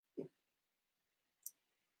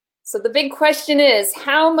So the big question is,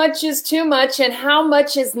 how much is too much and how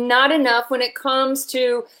much is not enough when it comes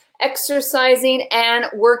to exercising and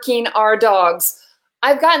working our dogs?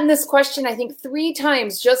 I've gotten this question, I think, 3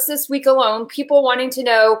 times just this week alone. People wanting to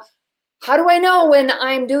know, how do I know when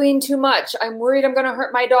I'm doing too much? I'm worried I'm going to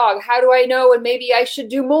hurt my dog. How do I know when maybe I should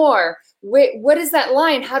do more? What is that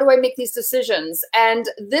line? How do I make these decisions? And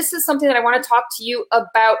this is something that I want to talk to you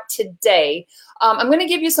about today. I'm going to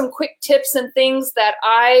give you some quick tips and things that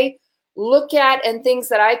I look at and things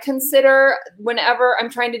that I consider whenever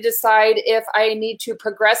I'm trying to decide if I need to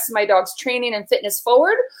progress my dog's training and fitness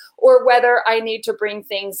forward or whether I need to bring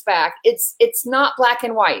things back. It's not black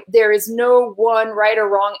and white. There is no one right or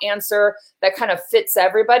wrong answer that kind of fits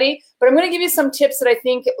everybody. But I'm going to give you some tips that I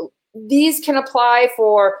think these can apply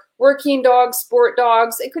for working dogs, sport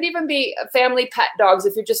dogs. It could even be family pet dogs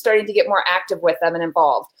if you're just starting to get more active with them and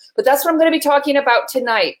involved. But that's what I'm going to be talking about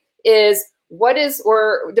tonight is what is,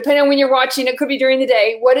 or depending on when you're watching, it could be during the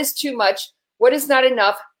day, what is too much, what is not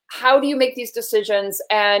enough, how do you make these decisions,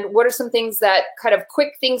 and what are some things that kind of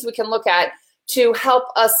quick things we can look at to help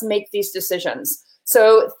us make these decisions.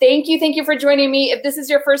 So thank you for joining me. If this is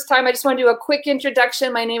your first time, I just want to do a quick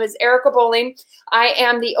introduction. My name is Erica Bowling. I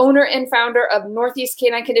am the owner and founder of Northeast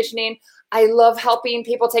Canine Conditioning. I love helping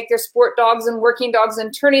people take their sport dogs and working dogs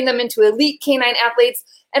and turning them into elite canine athletes.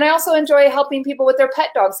 And I also enjoy helping people with their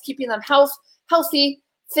pet dogs, keeping them healthy,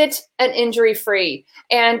 fit, and injury-free.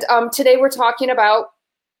 And today we're talking about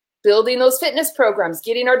building those fitness programs,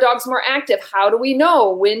 getting our dogs more active. How do we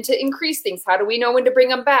know when to increase things? How do we know when to bring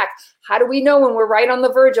them back? How do we know when we're right on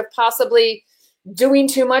the verge of possibly doing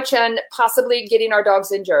too much and possibly getting our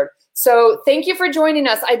dogs injured? So thank you for joining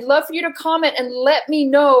us. I'd love for you to comment and let me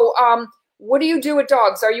know, what do you do with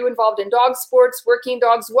dogs? Are you involved in dog sports, working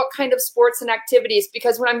dogs? What kind of sports and activities?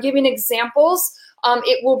 Because when I'm giving examples,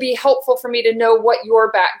 it will be helpful for me to know what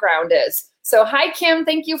your background is. So hi, Kim.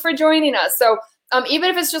 Thank you for joining us. So even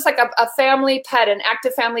if it's just like a family pet, an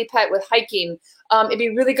active family pet with hiking, it'd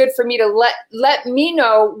be really good for me to let me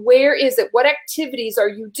know, where is it? What activities are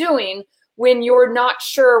you doing when you're not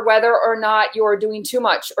sure whether or not you're doing too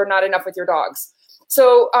much or not enough with your dogs?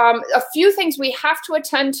 So a few things we have to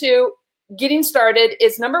attend to getting started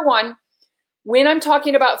is, number one, when I'm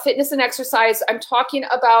talking about fitness and exercise, I'm talking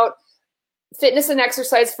about fitness and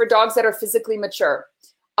exercise for dogs that are physically mature.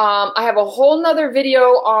 I have a whole nother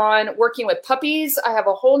video on working with puppies. I have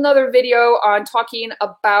a whole nother video on talking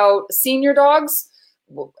about senior dogs.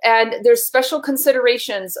 And there's special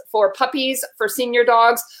considerations for puppies, for senior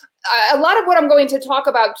dogs. A lot of what I'm going to talk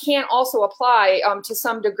about can also apply to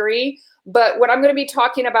some degree. But what I'm going to be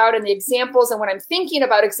talking about in the examples, and when I'm thinking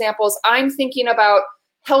about examples, I'm thinking about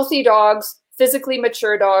healthy dogs, physically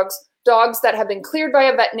mature dogs, dogs that have been cleared by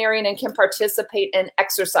a veterinarian and can participate in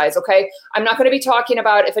exercise, okay? I'm not going to be talking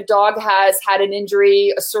about if a dog has had an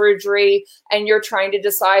injury, a surgery, and you're trying to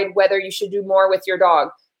decide whether you should do more with your dog.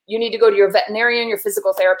 You need to go to your veterinarian, your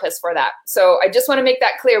physical therapist for that. So I just want to make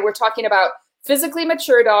that clear. We're talking about physically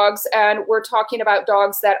mature dogs, and we're talking about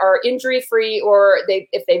dogs that are injury-free, or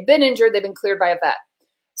if they've been injured, they've been cleared by a vet.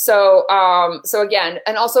 So, so again,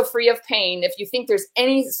 and also free of pain. If you think there's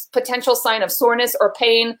any potential sign of soreness or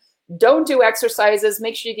pain, don't do exercises.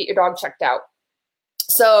 Make sure you get your dog checked out.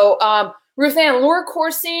 So Ruth Ann, lure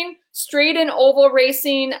coursing, straight and oval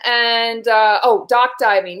racing, and dock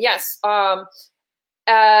diving. Yes.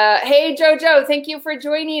 Hey, Jojo, thank you for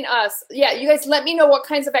joining us. Yeah, you guys let me know what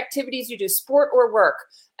kinds of activities you do, sport or work,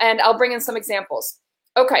 and I'll bring in some examples.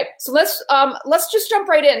 Okay, so let's just jump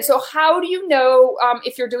right in. So how do you know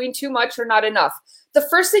if you're doing too much or not enough? The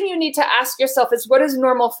first thing you need to ask yourself is, what is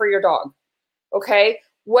normal for your dog? Okay.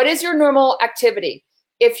 What is your normal activity?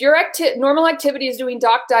 If your normal activity is doing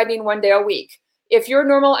dock diving 1 day a week, if your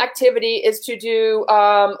normal activity is to do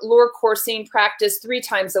lure coursing practice 3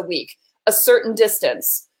 times a week, a certain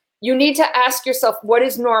distance, you need to ask yourself, what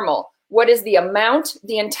is normal? What is the amount,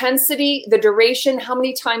 the intensity, the duration, how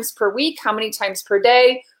many times per week, how many times per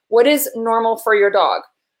day? What is normal for your dog?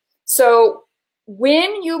 So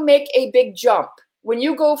when you make a big jump, when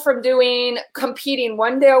you go from competing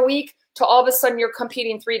 1 day a week to all of a sudden you're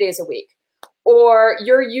competing 3 days a week, or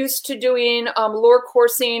you're used to doing lure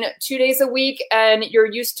coursing 2 days a week and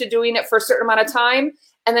you're used to doing it for a certain amount of time,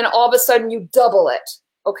 and then all of a sudden you double it,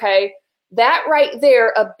 okay? That right there,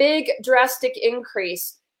 a big drastic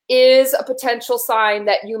increase, is a potential sign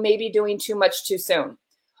that you may be doing too much too soon.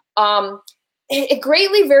 It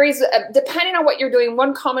greatly varies depending on what you're doing.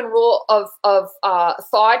 One common rule of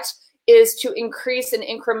thought is to increase in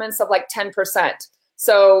increments of like 10%.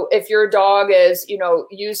 So if your dog is,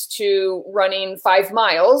 used to running 5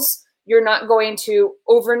 miles, you're not going to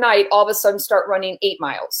overnight all of a sudden start running 8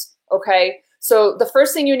 miles. okay? So the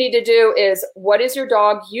first thing you need to do is, what is your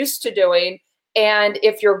dog used to doing? And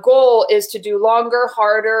if your goal is to do longer,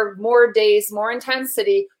 harder, more days, more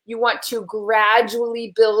intensity, you want to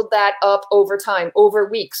gradually build that up over time, over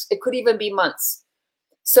weeks. It could even be months.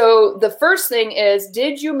 So the first thing is,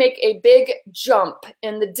 did you make a big jump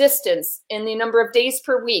in the distance, in the number of days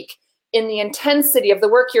per week, in the intensity of the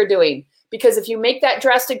work you're doing? Because if you make that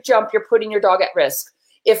drastic jump, you're putting your dog at risk.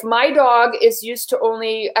 If my dog is used to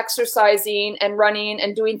only exercising and running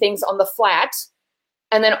and doing things on the flat,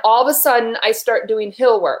 and then all of a sudden I start doing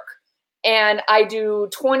hill work, and I do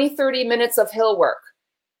 20, 30 minutes of hill work,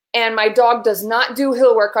 and my dog does not do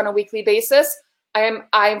hill work on a weekly basis, I'm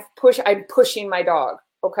pushing my dog,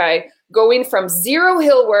 okay? Going from 0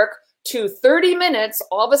 hill work to 30 minutes,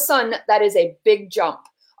 all of a sudden, that is a big jump,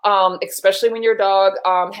 especially when your dog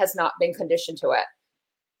has not been conditioned to it.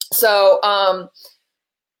 So,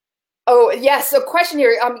 oh, yes, a question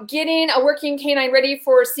here. Getting a working canine ready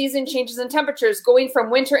for season changes in temperatures, going from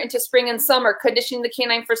winter into spring and summer, conditioning the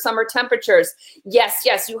canine for summer temperatures. Yes,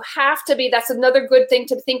 you have to be. That's another good thing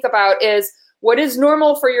to think about, is what is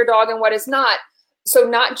normal for your dog and what is not. So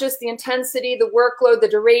not just the intensity, the workload, the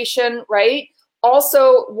duration, right?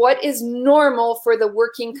 Also, what is normal for the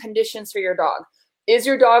working conditions for your dog? Is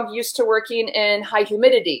your dog used to working in high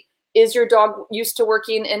humidity? Is your dog used to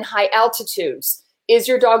working in high altitudes? Is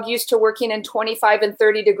your dog used to working in 25 and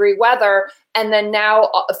 30 degree weather, and then now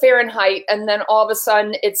Fahrenheit, and then all of a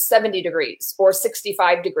sudden it's 70 degrees or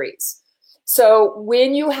 65 degrees? So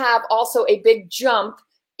when you have also a big jump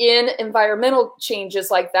in environmental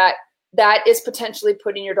changes like that, that is potentially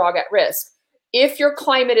putting your dog at risk. If your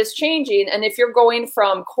climate is changing, and if you're going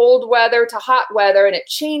from cold weather to hot weather and it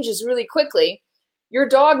changes really quickly, your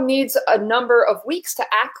dog needs a number of weeks to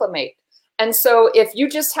acclimate. And so if you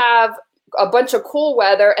just have a bunch of cool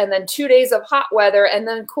weather and then 2 days of hot weather and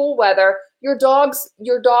then cool weather, your dog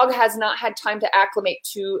has not had time to acclimate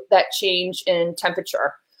to that change in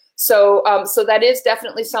temperature. So, so that is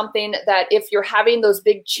definitely something that if you're having those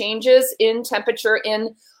big changes in temperature,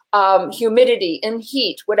 in humidity, in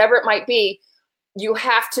heat, whatever it might be, you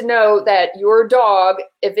have to know that your dog,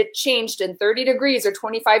 if it changed in 30 degrees or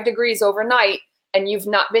 25 degrees overnight, and you've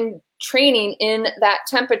not been training in that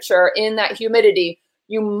temperature, in that humidity,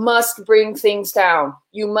 you must bring things down.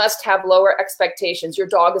 You must have lower expectations. Your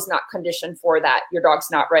dog is not conditioned for that. Your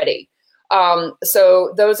dog's not ready.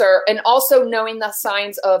 So those are, and also knowing the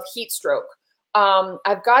signs of heat stroke.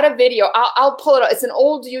 I've got a video, I'll pull it up. It's an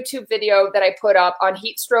old YouTube video that I put up on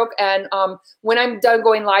heat stroke. And when I'm done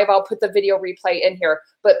going live, I'll put the video replay in here.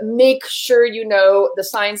 But make sure you know the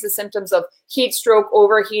signs, the symptoms of heat stroke,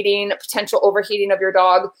 overheating, potential overheating of your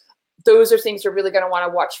dog. Those are things you're really going to want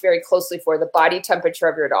to watch very closely for, the body temperature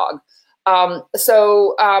of your dog.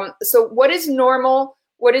 So what is normal?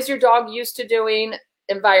 What is your dog used to doing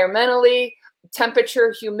environmentally,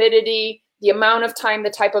 temperature, humidity, the amount of time, the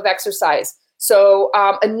type of exercise? So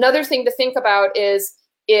another thing to think about is,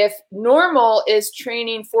 if normal is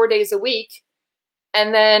training 4 days a week,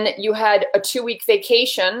 and then you had a 2-week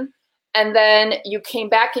vacation, and then you came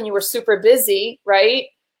back and you were super busy, right?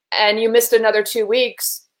 And you missed another 2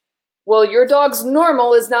 weeks. Well, your dog's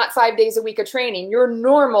normal is not 5 days a week of training. Your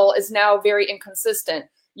normal is now very inconsistent.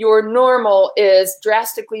 Your normal is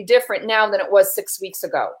drastically different now than it was 6 weeks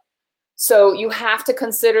ago. So you have to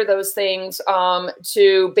consider those things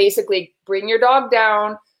to basically bring your dog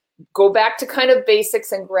down, go back to kind of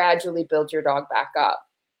basics, and gradually build your dog back up.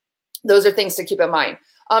 Those are things to keep in mind.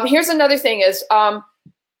 Here's another thing is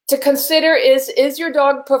to consider is your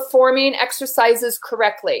dog performing exercises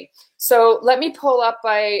correctly? So let me pull up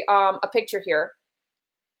a picture here.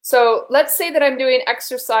 So let's say that I'm doing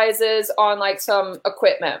exercises on like some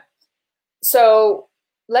equipment. So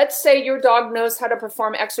let's say your dog knows how to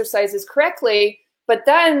perform exercises correctly, but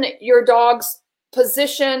then your dog's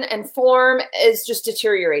position and form is just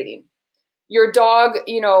deteriorating. Your dog,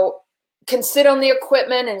 can sit on the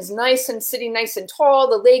equipment and is nice and sitting nice and tall.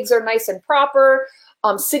 The legs are nice and proper,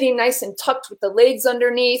 sitting nice and tucked with the legs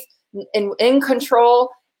underneath, in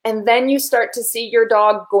control. And then you start to see your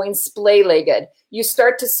dog going splay-legged. You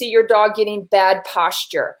start to see your dog getting bad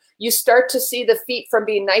posture. You start to see the feet from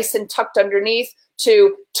being nice and tucked underneath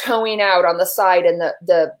to toeing out on the side, and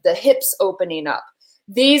the hips opening up.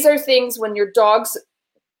 These are things when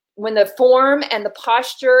when the form and the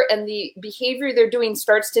posture and the behavior they're doing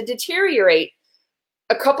starts to deteriorate.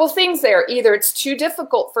 A couple things there. Either it's too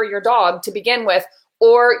difficult for your dog to begin with,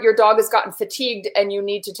 or your dog has gotten fatigued and you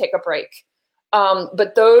need to take a break.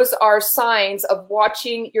 But those are signs of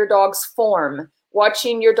watching your dog's form,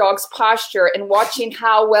 watching your dog's posture, and watching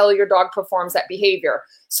how well your dog performs that behavior.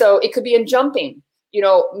 So it could be in jumping. You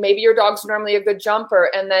know, maybe your dog's normally a good jumper,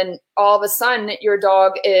 and then all of a sudden your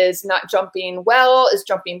dog is not jumping well, is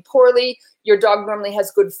jumping poorly. Your dog normally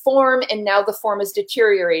has good form, and now the form is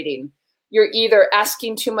deteriorating. You're either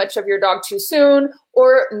asking too much of your dog too soon,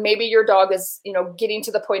 or maybe your dog is, you know, getting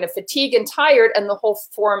to the point of fatigue and tired, and the whole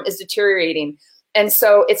form is deteriorating. And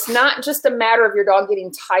so it's not just a matter of your dog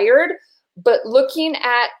getting tired, but looking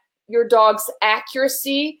at your dog's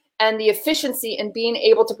accuracy and the efficiency in being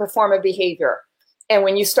able to perform a behavior. And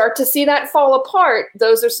when you start to see that fall apart,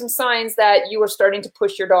 those are some signs that you are starting to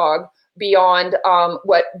push your dog beyond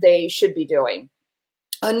what they should be doing.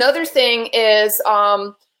 Another thing is,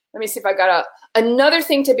 let me see if I got another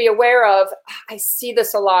thing to be aware of. I see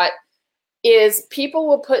this a lot, is people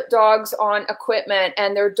will put dogs on equipment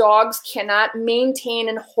and their dogs cannot maintain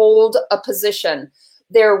and hold a position.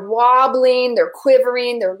 They're wobbling, they're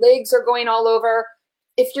quivering, their legs are going all over.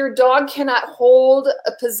 If your dog cannot hold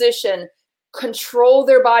a position, control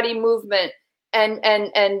their body movement, and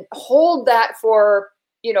hold that for,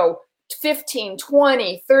 you know, 15,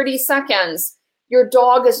 20, 30 seconds, your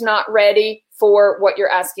dog is not ready for what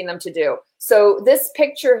you're asking them to do. So this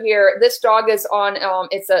picture here, this dog is on,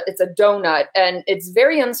 it's a donut, and it's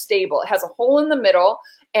very unstable. It has a hole in the middle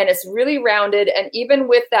and it's really rounded. And even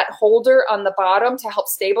with that holder on the bottom to help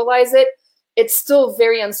stabilize it, it's still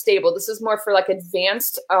very unstable. This is more for like an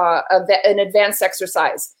advanced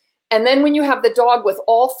exercise. And then when you have the dog with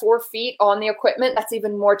all 4 feet on the equipment, that's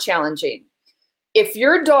even more challenging. If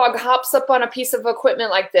your dog hops up on a piece of equipment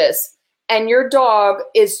like this, and your dog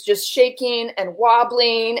is just shaking and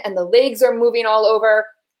wobbling and the legs are moving all over,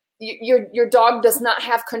 your dog does not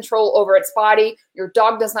have control over its body. Your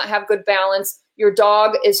dog does not have good balance. Your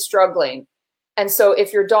dog is struggling. And so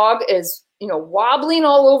if your dog is, you know, wobbling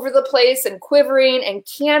all over the place and quivering and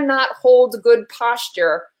cannot hold good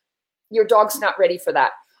posture, your dog's not ready for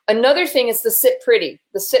that. Another thing is the sit pretty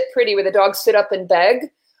where the dogs sit up and beg.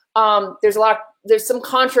 There's some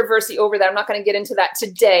controversy over that. I'm not going to get into that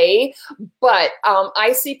today, but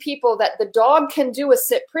I see people that the dog can do a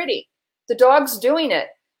sit pretty. The dog's doing it,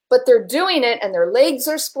 but they're doing it and their legs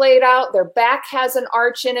are splayed out, their back has an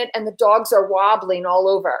arch in it, and the dogs are wobbling all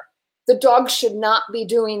over. The dog should not be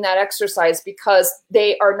doing that exercise because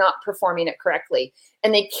they are not performing it correctly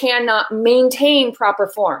and they cannot maintain proper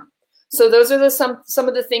form. So those are some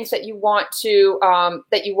of the things that you want to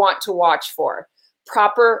watch for.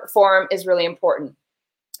 Proper form is really important.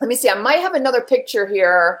 Let me see. I might have another picture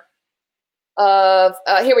here of,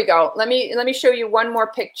 here we go. Let me show you one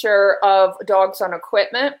more picture of dogs on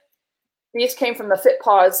equipment. These came from the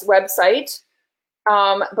FitPaws website.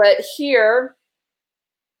 But here,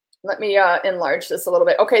 let me enlarge this a little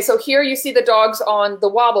bit. Okay, so here you see the dogs on the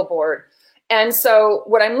wobble board. And so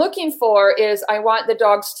what I'm looking for is I want the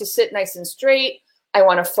dogs to sit nice and straight. I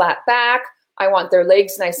want a flat back. I want their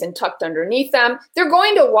legs nice and tucked underneath them. They're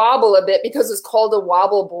going to wobble a bit because it's called a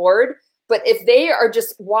wobble board. But if they are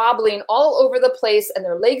just wobbling all over the place and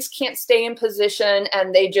their legs can't stay in position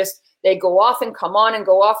and they go off and come on and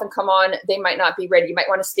go off and come on, they might not be ready. You might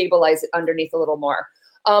want to stabilize it underneath a little more.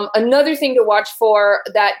 Another thing to watch for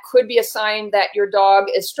that could be a sign that your dog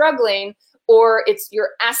is struggling or you're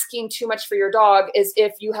asking too much for your dog is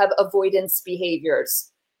if you have avoidance behaviors.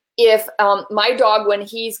 If my dog, when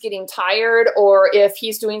he's getting tired or if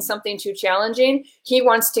he's doing something too challenging, he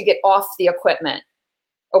wants to get off the equipment.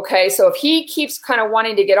 Okay, so if he keeps kind of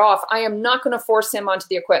wanting to get off, I am not going to force him onto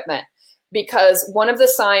the equipment, because one of the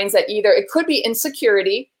signs that either it could be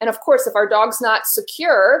insecurity, and of course, if our dog's not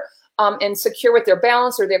secure and secure with their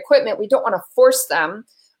balance or the equipment, we don't want to force them.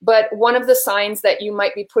 But one of the signs that you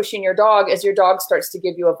might be pushing your dog is your dog starts to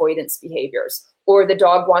give you avoidance behaviors, or the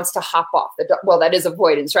dog wants to hop off. Well, that is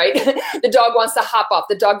avoidance, right? The dog wants to hop off.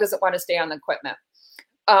 The dog doesn't want to stay on the equipment.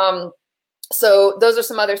 So those are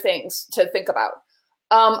some other things to think about.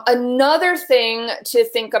 Another thing to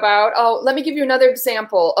think about, let me give you another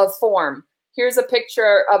example of form. Here's a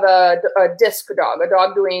picture of a disc dog, a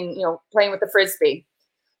dog doing, playing with the Frisbee.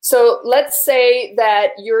 So let's say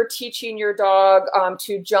that you're teaching your dog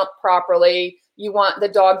to jump properly. You want the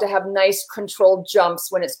dog to have nice controlled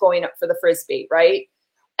jumps when it's going up for the Frisbee, right?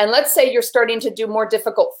 And let's say you're starting to do more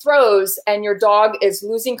difficult throws and your dog is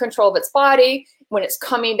losing control of its body. When it's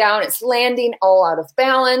coming down, it's landing all out of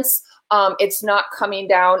balance. It's not coming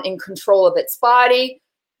down in control of its body.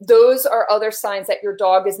 Those are other signs that your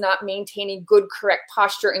dog is not maintaining good, correct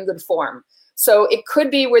posture and good form. So it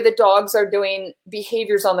could be where the dogs are doing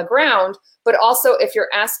behaviors on the ground, but also if you're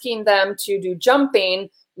asking them to do jumping,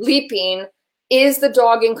 leaping, is the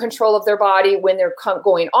dog in control of their body when they're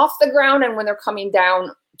going off the ground and when they're coming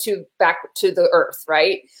down back to the earth,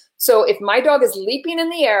 right? So if my dog is leaping in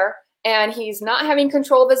the air and he's not having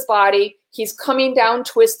control of his body. He's coming down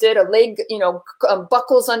twisted, a leg,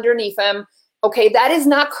 buckles underneath him. Okay, that is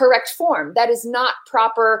not correct form. That is not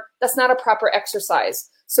proper. That's not a proper exercise.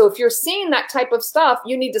 So if you're seeing that type of stuff,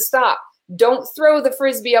 you need to stop. Don't throw the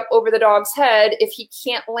Frisbee up over the dog's head if he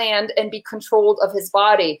can't land and be controlled of his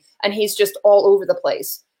body and he's just all over the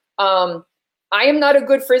place. I am not a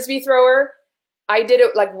good Frisbee thrower. I did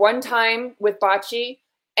it like one time with Bachi,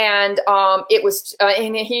 and it was,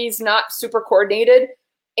 and he's not super coordinated,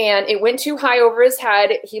 and it went too high over his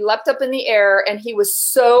head. He leapt up in the air, and he was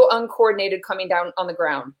so uncoordinated coming down on the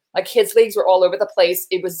ground. Like his legs were all over the place.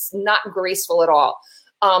 It was not graceful at all.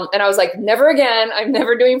 And I was like, never again. I'm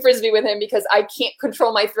never doing Frisbee with him because I can't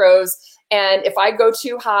control my throws. And if I go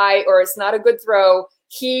too high or it's not a good throw,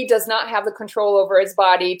 he does not have the control over his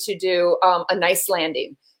body to do a nice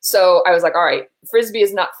landing. So I was like, all right, Frisbee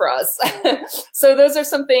is not for us. So those are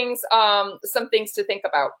some things to think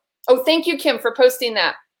about. Oh, thank you, Kim, for posting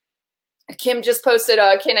that. Kim just posted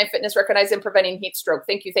Canine Fitness recognizing preventing heat stroke.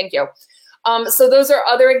 Thank you, thank you. So those are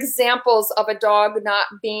other examples of a dog not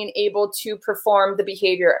being able to perform the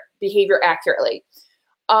behavior accurately.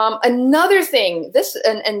 Another thing, this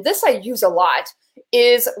I use a lot,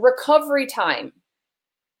 is recovery time.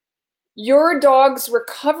 Your dog's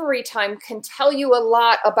recovery time can tell you a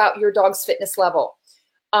lot about your dog's fitness level.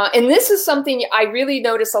 And this is something I really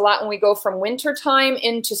notice a lot when we go from winter time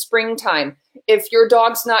into springtime. If your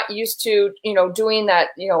dog's not used to, doing that,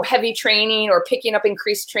 heavy training or picking up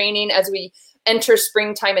increased training as we enter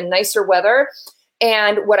springtime and nicer weather.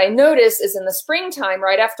 And what I notice is in the springtime,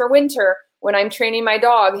 right after winter, when I'm training my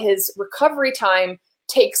dog, his recovery time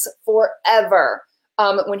takes forever.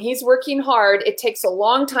 When he's working hard, it takes a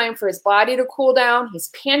long time for his body to cool down. He's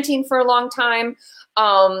panting for a long time.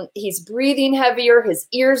 He's breathing heavier. His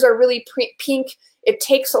ears are really pink. It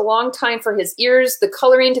takes a long time for his ears, the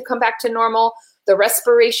coloring to come back to normal, the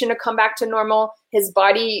respiration to come back to normal, his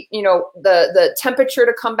body, the temperature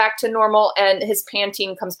to come back to normal, and his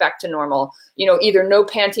panting comes back to normal, either no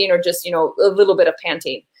panting or just, a little bit of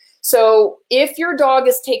panting. So if your dog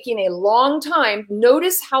is taking a long time,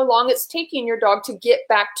 notice how long it's taking your dog to get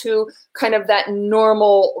back to kind of that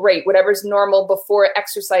normal rate, whatever's normal before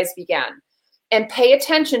exercise began. And pay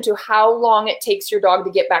attention to how long it takes your dog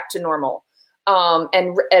to get back to normal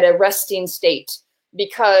and at a resting state.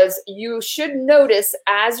 Because you should notice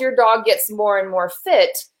as your dog gets more and more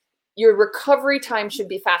fit, your recovery time should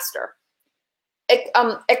be faster.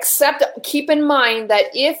 Except keep in mind that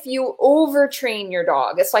if you overtrain your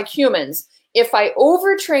dog, it's like humans. If I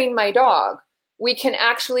overtrain my dog, we can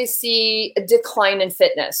actually see a decline in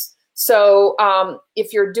fitness. So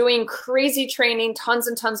if you're doing crazy training, tons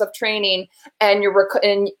and tons of training, and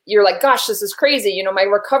you're like, gosh, this is crazy. My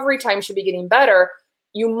recovery time should be getting better.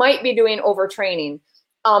 You might be doing overtraining.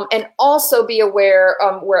 And also be aware,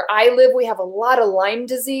 where I live, we have a lot of Lyme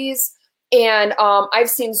disease. And I've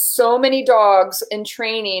seen so many dogs in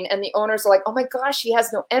training, and the owners are like, oh my gosh, he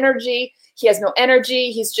has no energy. He has no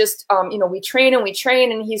energy. He's just, we train,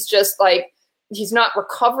 and he's just like, he's not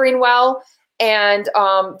recovering well. And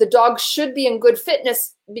the dog should be in good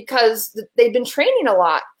fitness because they've been training a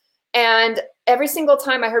lot. And every single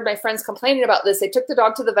time I heard my friends complaining about this, they took the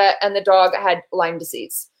dog to the vet and the dog had Lyme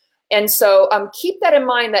disease. And so keep that in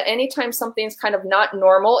mind, that anytime something's kind of not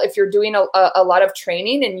normal, if you're doing a lot of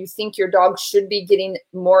training and you think your dog should be getting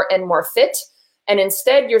more and more fit, and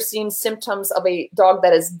instead you're seeing symptoms of a dog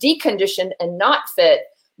that is deconditioned and not fit,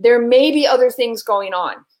 there may be other things going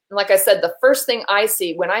on. And like I said, the first thing I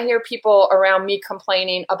see when I hear people around me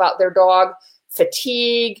complaining about their dog,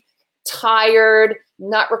 fatigue, tired,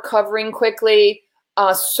 not recovering quickly,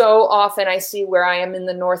 so often I see where I am in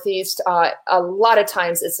the Northeast, a lot of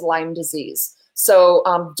times it's Lyme disease.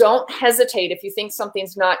 So don't hesitate. If you think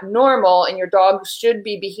something's not normal and your dog should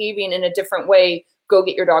be behaving in a different way, go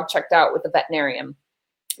get your dog checked out with the veterinarian.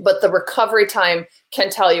 But the recovery time can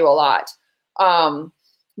tell you a lot.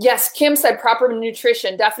 Yes, Kim said proper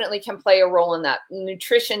nutrition definitely can play a role in that.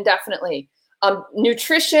 Nutrition, definitely.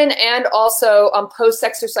 Nutrition and also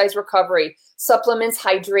post-exercise recovery. Supplements,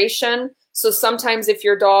 hydration. So sometimes if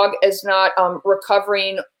your dog is not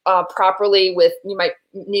recovering properly you might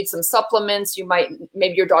need some supplements,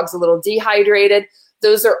 maybe your dog's a little dehydrated.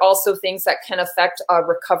 Those are also things that can affect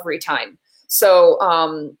recovery time. So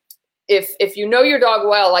if you know your dog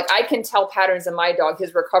well, like I can tell patterns in my dog,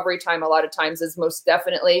 his recovery time a lot of times is most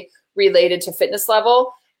definitely related to fitness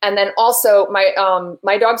level. And then also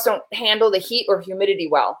my dogs don't handle the heat or humidity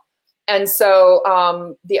well. And so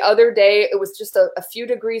the other day, it was just a few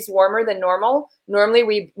degrees warmer than normal. Normally,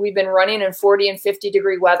 we've been running in 40 and 50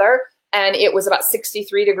 degree weather. and it was about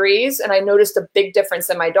 63 degrees, and I noticed a big difference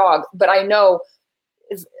in my dog. But I know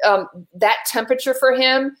that temperature for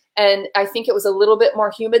him, and I think it was a little bit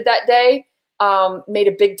more humid that day, made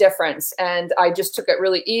a big difference. And I just took it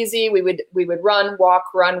really easy. We would run, walk.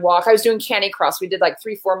 I was doing Canicross. We did like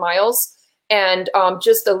 3-4 miles, and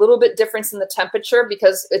just a little bit difference in the temperature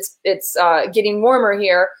because it's getting warmer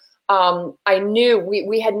here. I knew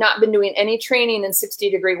we had not been doing any training in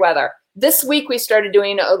 60-degree weather. This week we started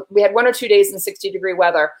doing, we had 1 or 2 days in 60-degree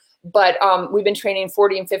weather, but we've been training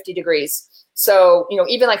 40 and 50 degrees. So,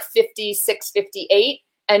 even like 56, 58,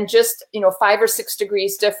 and just, 5 or 6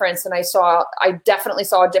 degrees difference. And I definitely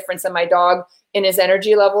saw a difference in my dog, in his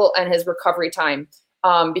energy level and his recovery time,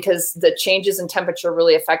 because the changes in temperature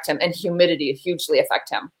really affect him, and humidity hugely affect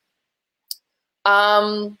him.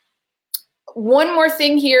 One more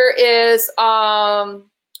thing here is overall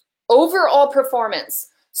performance.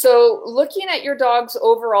 So looking at your dog's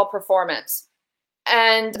overall performance,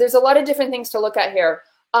 and there's a lot of different things to look at here.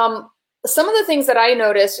 Some of the things that I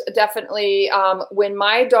noticed definitely when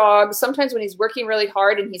my dog, sometimes when he's working really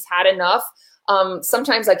hard and he's had enough,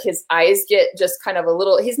 sometimes like his eyes get just kind of a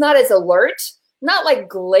little, he's not as alert, not like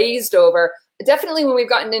glazed over. Definitely when we've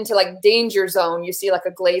gotten into like danger zone, you see like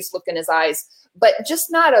a glazed look in his eyes, but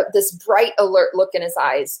just not this bright alert look in his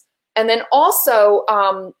eyes. And then also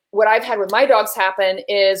what I've had with my dogs happen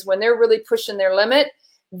is when they're really pushing their limit,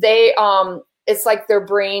 they it's like their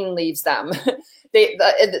brain leaves them.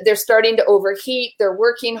 They're starting to overheat, they're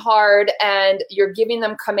working hard, and you're giving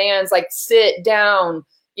them commands like sit down,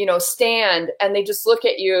 stand, and they just look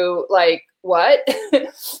at you like, what?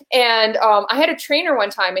 And I had a trainer one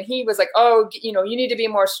time, and he was like, oh, you need to be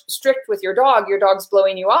more strict with your dog. Your dog's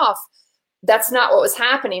blowing you off. That's not what was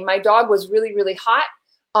happening. My dog was really, really hot.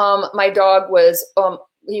 My dog was,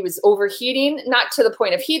 he was overheating, not to the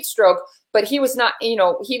point of heat stroke, but he was not,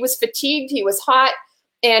 he was fatigued, he was hot,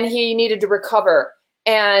 and he needed to recover.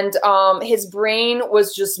 And his brain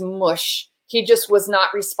was just mush. He just was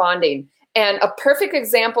not responding. And a perfect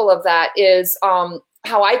example of that is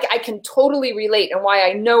how I can totally relate, and why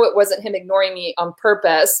I know it wasn't him ignoring me on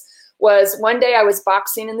purpose, was one day I was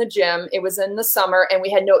boxing in the gym. It was in the summer, and we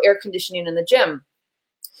had no air conditioning in the gym.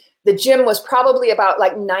 The gym was probably about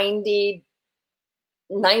like 90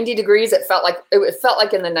 degrees. It felt like in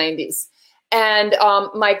the 90s. And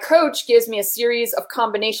my coach gives me a series of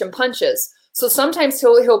combination punches. So sometimes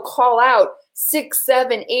he'll call out 6,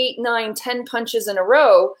 7, 8, 9, 10 punches in a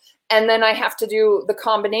row, and then I have to do the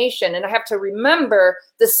combination, and I have to remember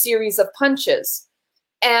the series of punches.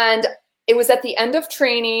 And it was at the end of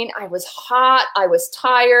training. I was hot. I was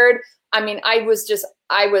tired. I mean, I was just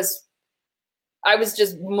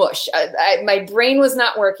mush. My brain was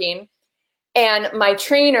not working. And my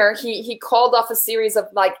trainer, he called off a series of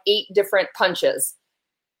like 8 different punches.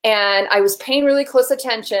 And I was paying really close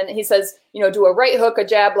attention. He says, do a right hook, a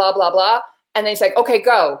jab, blah, blah, blah. And then he's like, okay,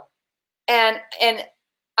 go. And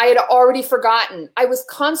I had already forgotten. I was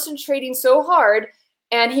concentrating so hard,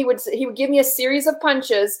 and he would give me a series of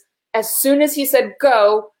punches. As soon as he said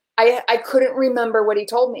go, I couldn't remember what he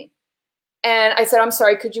told me. And I said, I'm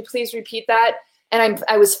sorry, could you please repeat that? And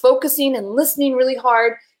I was focusing and listening really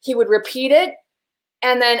hard. He would repeat it.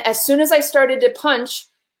 And then as soon as I started to punch,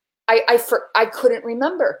 I couldn't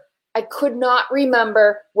remember. I could not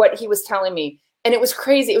remember what he was telling me. And it was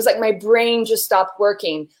crazy. It was like my brain just stopped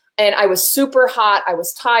working. And I was super hot. I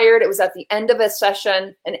was tired. It was at the end of a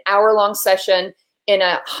session, an hour-long session in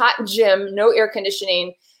a hot gym, no air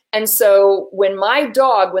conditioning. And so when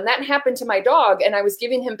that happened to my dog, and I was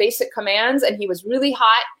giving him basic commands, and he was really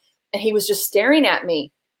hot, and he was just staring at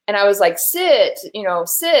me. And I was like, sit,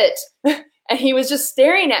 sit. And he was just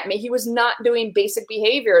staring at me. He was not doing basic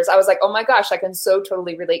behaviors. I was like, oh my gosh, I can so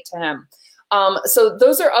totally relate to him. So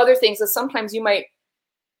those are other things that sometimes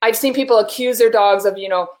I've seen people accuse their dogs of,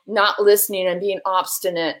 not listening and being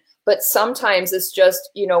obstinate. But sometimes it's just,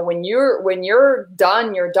 when you're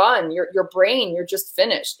done, you're done. Your brain, you're just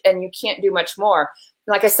finished, and you can't do much more.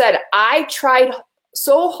 Like I said, I tried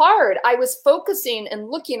so hard. I was focusing and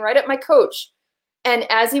looking right at my coach. And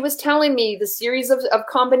as he was telling me the series of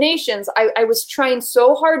combinations, I was trying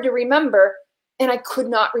so hard to remember, and I could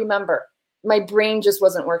not remember. My brain just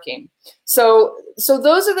wasn't working. So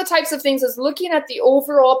those are the types of things, is looking at the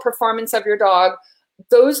overall performance of your dog.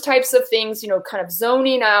 Those types of things, kind of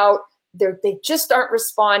zoning out. They just aren't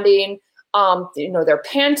responding. They're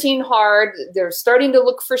panting hard. They're starting to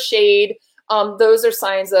look for shade. Those are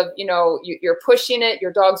signs of, you're pushing it.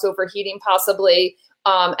 Your dog's overheating possibly.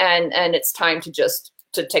 And it's time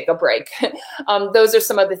to take a break. Those are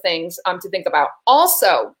some of the things to think about.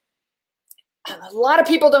 Also, a lot of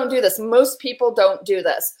people don't do this. Most people don't do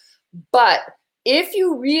this. But if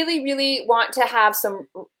you really, really want to have some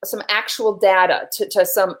actual data, to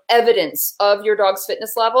some evidence of your dog's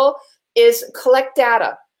fitness level, is collect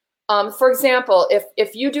data. For example,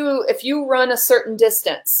 if you run a certain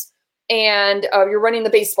distance and you're running the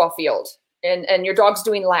baseball field and your dog's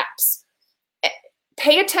doing laps,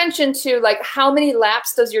 pay attention to like how many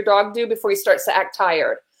laps does your dog do before he starts to act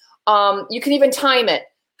tired. You can even time it.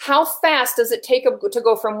 How fast does it take to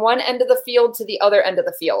go from one end of the field to the other end of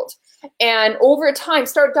the field? And over time,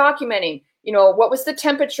 start documenting, you know, what was the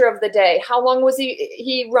temperature of the day? How long was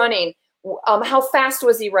he running? How fast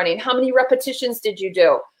was he running? How many repetitions did you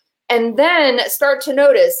do? And then start to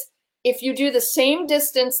notice if you do the same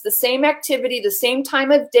distance, the same activity, the same time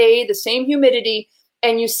of day, the same humidity,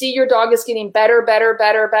 and you see your dog is getting better, better,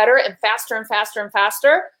 better, better, and faster and faster and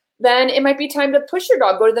faster, then it might be time to push your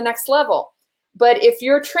dog, go to the next level. But if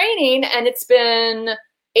you're training and it's been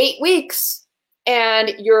 8 weeks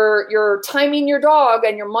and you're timing your dog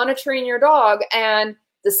and you're monitoring your dog and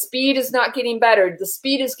the speed is not getting better, the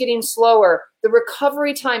speed is getting slower, the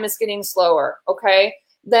recovery time is getting slower, okay,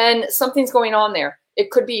 then something's going on there.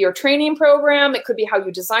 It could be your training program, it could be how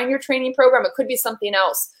you design your training program, it could be something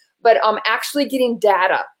else. But actually getting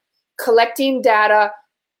data, collecting data,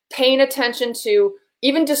 paying attention to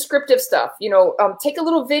even descriptive stuff, you know, take a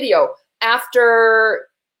little video after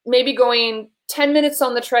maybe going 10 minutes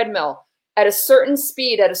on the treadmill at a certain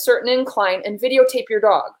speed, at a certain incline, and videotape your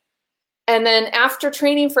dog. And then after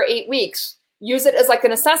training for 8 weeks, use it as like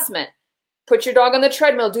an assessment. Put your dog on the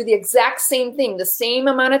treadmill, do the exact same thing, the same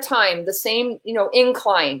amount of time, the same, you know,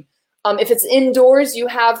 incline. If it's indoors, you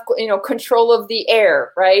have, you know, control of the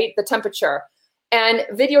air, right? The temperature. And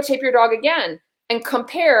videotape your dog again and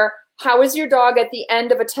compare how is your dog at the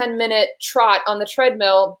end of a 10-minute trot on the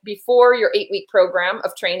treadmill before your 8-week program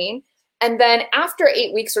of training. And then after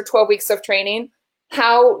 8 weeks or 12 weeks of training,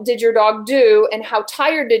 how did your dog do and how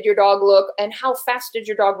tired did your dog look and how fast did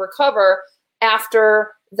your dog recover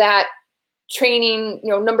after that training, you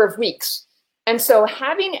know, number of weeks. And so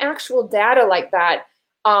having actual data like that,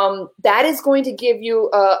 that is going to give you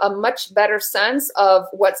a much better sense of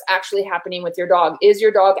what's actually happening with your dog. Is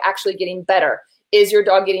your dog actually getting better? Is your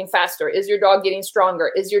dog getting faster? Is your dog getting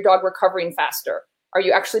stronger? Is your dog recovering faster? Are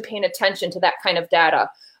you actually paying attention to that kind of data?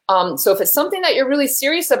 So if it's something that you're really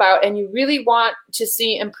serious about and you really want to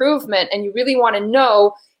see improvement and you really want to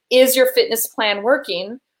know, is your fitness plan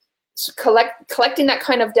working? So collecting that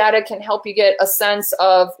kind of data can help you get a sense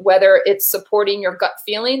of whether it's supporting your gut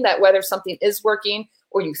feeling that whether something is working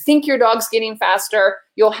or you think your dog's getting faster,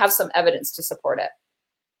 you'll have some evidence to support it.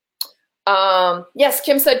 Yes,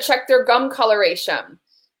 Kim said check their gum coloration.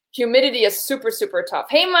 Humidity is super, super tough.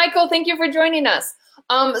 Hey, Michael, thank you for joining us.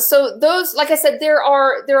 So those, like I said, there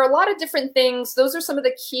are a lot of different things. Those are some of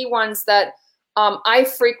the key ones that I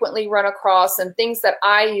frequently run across and things that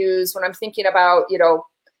I use when I'm thinking about, you know,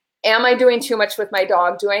 am I doing too much with my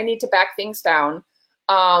dog? Do I need to back things down?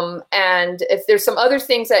 And if there's some other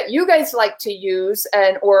things that you guys like to use,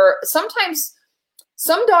 and or sometimes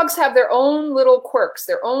some dogs have their own little quirks,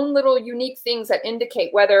 their own little unique things that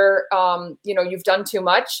indicate whether you know, you've done too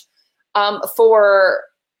much. For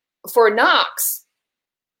Knox,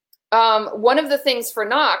 one of the things for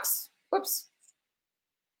Knox, whoops,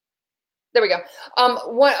 there we go.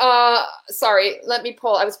 Sorry, let me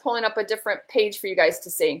pull. I was pulling up a different page for you guys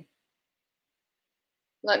to see.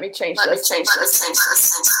 Let me change this.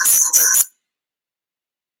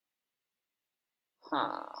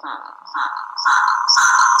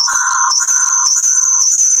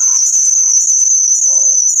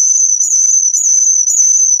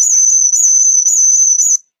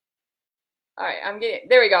 All right,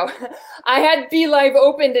 there we go. I had BeLive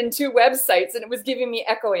opened in 2 websites and it was giving me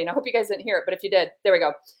echoing. I hope you guys didn't hear it, but if you did, there we go.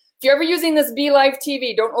 If you're ever using this BeLive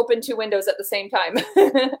TV, don't open 2 windows at the same time.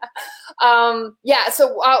 Yeah,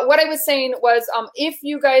 so what I was saying was if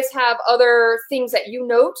you guys have other things that you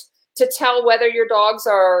note to tell whether your dogs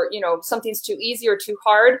are, you know, something's too easy or too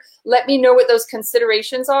hard, let me know what those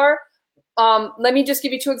considerations are. Let me just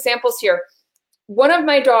give you 2 examples here. One of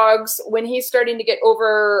my dogs, when he's starting to get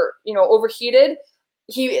overheated,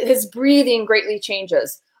 his breathing greatly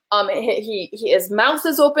changes. His mouth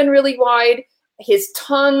is open really wide. His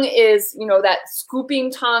tongue is, you know, that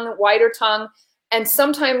scooping tongue, wider tongue. And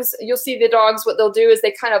sometimes you'll see the dogs, what they'll do is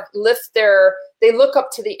they kind of they look up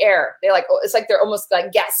to the air. It's like they're almost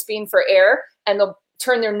like gasping for air, and they'll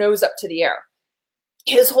turn their nose up to the air.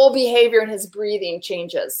 His whole behavior and his breathing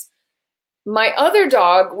changes. My other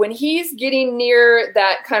dog, when he's getting near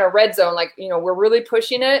that kind of red zone, like, you know, we're really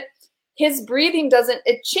pushing it, his breathing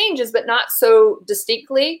it changes, but not so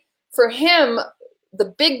distinctly. For him,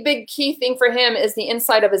 the big key thing for him is the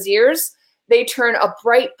inside of his ears. They turn a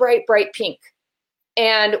bright pink.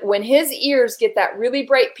 And when his ears get that really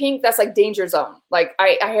bright pink, that's like danger zone. Like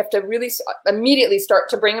I have to really immediately start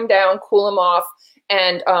to bring him down, cool him off,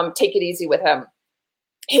 and take it easy with him.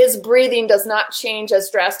 His breathing does not change as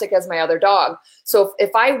drastic as my other dog. So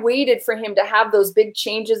if I waited for him to have those big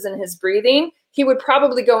changes in his breathing, he would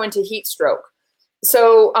probably go into heat stroke.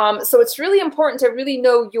 So it's really important to really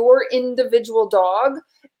know your individual dog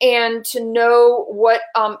and to know what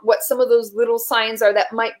some of those little signs are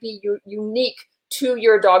that might be unique to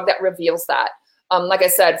your dog that reveals that. Like I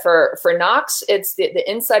said, for Knox, it's the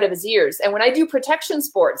inside of his ears. And when I do protection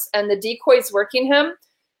sports and the decoy's working him,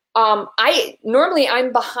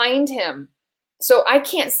 I'm behind him, so I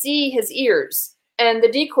can't see his ears, and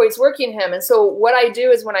the decoy's working him. And so what I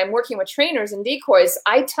do is when I'm working with trainers and decoys,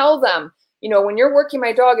 I tell them, you know, when you're working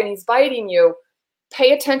my dog and he's biting you,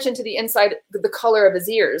 pay attention to the inside, the color of his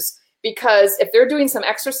ears, because if they're doing some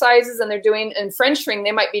exercises and they're doing in French ring,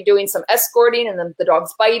 they might be doing some escorting and then the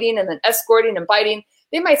dog's biting and then escorting and biting.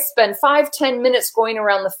 They might spend 5-10 minutes going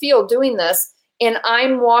around the field doing this, and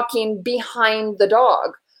I'm walking behind the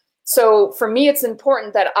dog. So for me, it's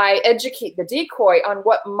important that I educate the decoy on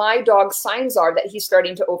what my dog's signs are that he's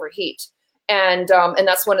starting to overheat. And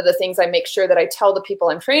that's one of the things I make sure that I tell the people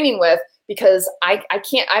I'm training with, because I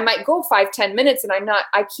might go 5-10 minutes and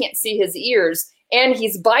I can't see his ears, and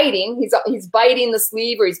he's biting the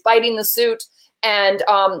sleeve or he's biting the suit. And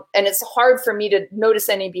it's hard for me to notice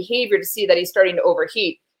any behavior to see that he's starting to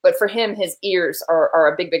overheat. But for him, his ears are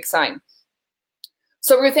a big sign.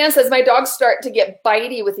 So Ruth Ann says, my dogs start to get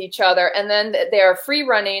bitey with each other, and then they are free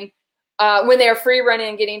running when they are free running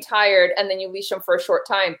and getting tired, and then you leash them for a short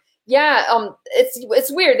time. Yeah,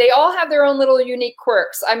 it's weird. They all have their own little unique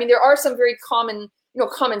quirks. I mean, there are some very common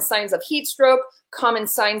signs of heat stroke, common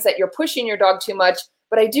signs that you're pushing your dog too much,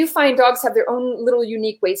 but I do find dogs have their own little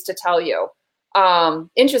unique ways to tell you.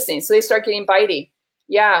 Interesting. So they start getting bitey.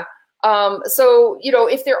 Yeah. So, you know,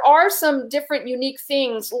 if there are some different unique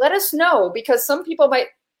things, let us know, because some people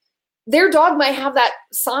their dog might have that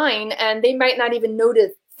sign and they might not even know to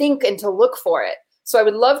think and to look for it. So I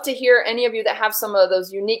would love to hear any of you that have some of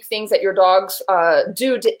those unique things that your dogs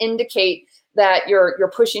do to indicate that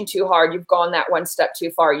you're pushing too hard. You've gone that one step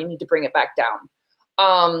too far. You need to bring it back down.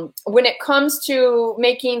 When it comes to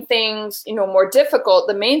making things, you know, more difficult,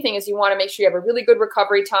 the main thing is you want to make sure you have a really good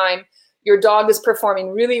recovery time. Your dog is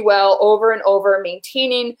performing really well over and over,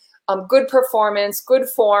 maintaining good performance, good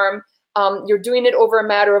form. You're doing it over a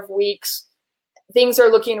matter of weeks. Things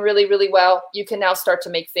are looking really well. You can now start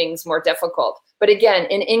to make things more difficult. But again,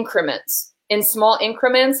 in increments, in small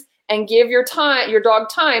increments, and give your dog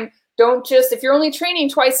time. Don't just, if you're only training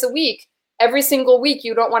twice a week, every single week,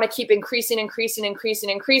 you don't want to keep increasing,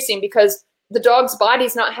 because the dog's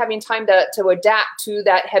body's not having time to adapt to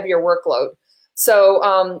that heavier workload.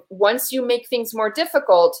 So once you make things more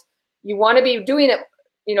difficult, you want to be doing it,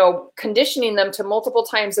 you know, conditioning them to multiple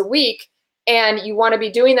times a week. And you want to be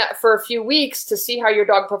doing that for a few weeks to see how your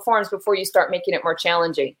dog performs before you start making it more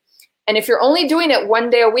challenging. And if you're only doing it 1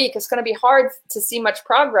 day a week, it's going to be hard to see much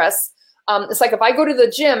progress. It's like if I go to the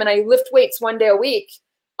gym and I lift weights 1 day a week,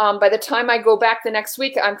 by the time I go back the next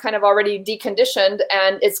week, I'm kind of already deconditioned,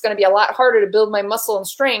 and it's going to be a lot harder to build my muscle and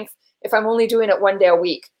strength if I'm only doing it 1 day a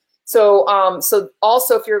week. So, so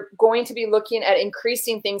also, if you're going to be looking at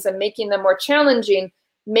increasing things and making them more challenging,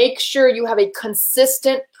 make sure you have a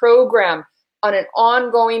consistent program on an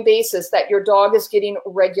ongoing basis that your dog is getting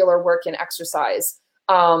regular work and exercise.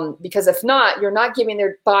 Because if not, you're not giving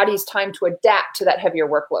their bodies time to adapt to that heavier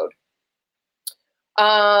workload.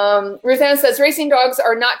 Ruth Ann says, racing dogs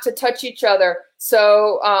are not to touch each other.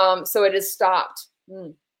 So, so it is stopped.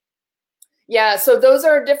 Yeah, so those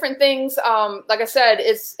are different things. Like I said,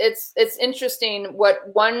 it's interesting what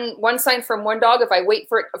one sign from one dog, if I wait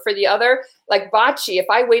for the other, like Bachi, if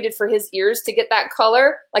I waited for his ears to get that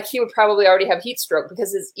color, like he would probably already have heat stroke,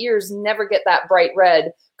 because his ears never get that bright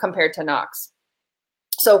red compared to Knox.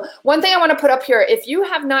 So one thing I want to put up here, if you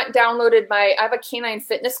have not downloaded I have a canine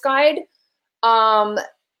fitness guide.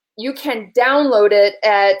 You can download it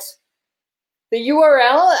at the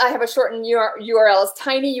URL. I have a shortened URL. It's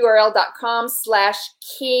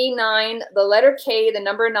tinyurl.com/K9, the letter K, the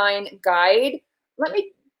number 9 guide. Let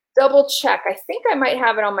me double check. I think I might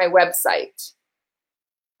have it on my website.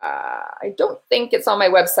 I don't think it's on my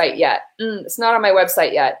website yet. It's not on my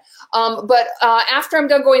website yet. But after I'm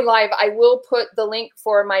done going live, I will put the link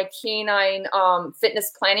for my canine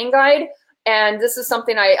fitness planning guide. And this is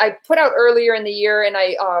something I put out earlier in the year, and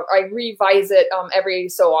I revise it every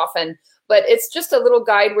so often. but it's just a little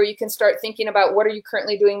guide where you can start thinking about what are you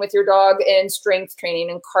currently doing with your dog in strength training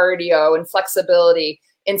and cardio and flexibility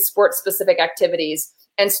in sport-specific activities,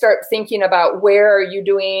 and start thinking about where are you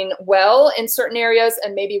doing well in certain areas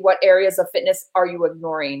and maybe what areas of fitness are you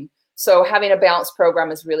ignoring. So having a balanced program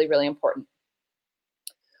is really, really important.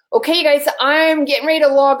 Okay, you guys, I'm getting ready to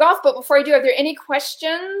log off, but before I do, are there any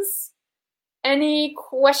questions? Any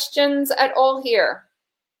questions at all here?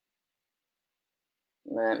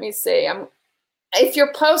 Let me see. If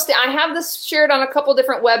you're posting, I have this shared on a couple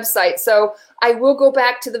different websites, so I will go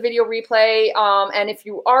back to the video replay. And if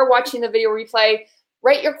you are watching the video replay,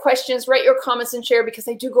 write your questions, write your comments, and share, because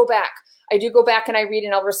I do go back. I do go back and I read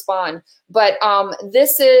and I'll respond. But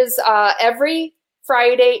this is every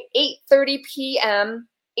Friday, 8:30 p.m.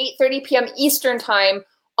 Eastern time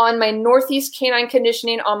on my Northeast Canine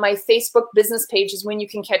Conditioning on my Facebook business page is when you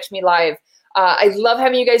can catch me live. I love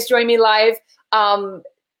having you guys join me live.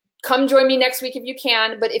 Come join me next week if you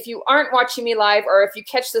can. But if you aren't watching me live, or if you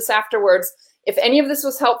catch this afterwards, if any of this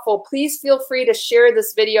was helpful, please feel free to share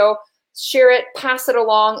this video, share it, pass it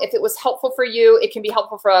along. If it was helpful for you, it can be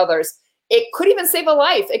helpful for others. It could even save a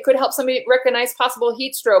life. It could help somebody recognize possible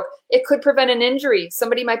heat stroke. It could prevent an injury.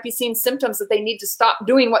 Somebody might be seeing symptoms that they need to stop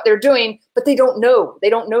doing what they're doing, but they don't know.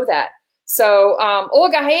 They don't know that. So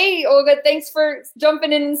Olga, hey, Olga, thanks for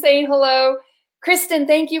jumping in and saying hello. Kristen,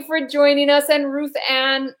 thank you for joining us. And Ruth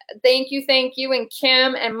Ann, thank you. And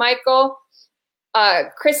Kim and Michael.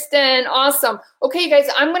 Kristen, awesome. Okay, you guys,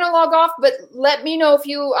 I'm going to log off, but let me know if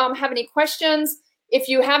you have any questions. If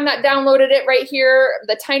you have not downloaded it, right here,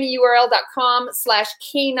 the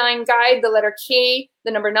tinyurl.com/K9 guide, the letter K,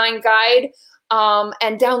 the number 9 guide,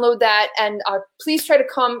 and download that. And please try to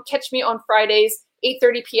come catch me on Fridays,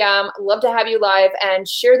 8:30 p.m. Love to have you live, and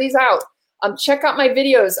share these out. Check out my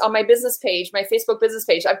videos on my business page, my Facebook business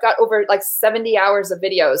page. I've got over like 70 hours of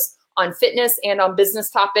videos on fitness and on business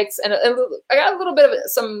topics. And I got a little bit of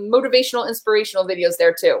some motivational, inspirational videos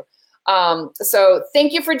there too. So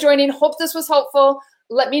thank you for joining. Hope this was helpful.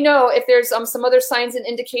 Let me know if there's some other signs and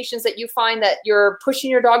indications that you find that you're pushing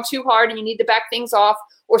your dog too hard and you need to back things off,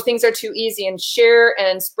 or things are too easy, and share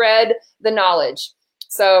and spread the knowledge.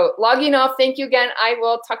 So logging off. Thank you again. I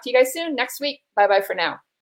will talk to you guys soon next week. Bye-bye for now.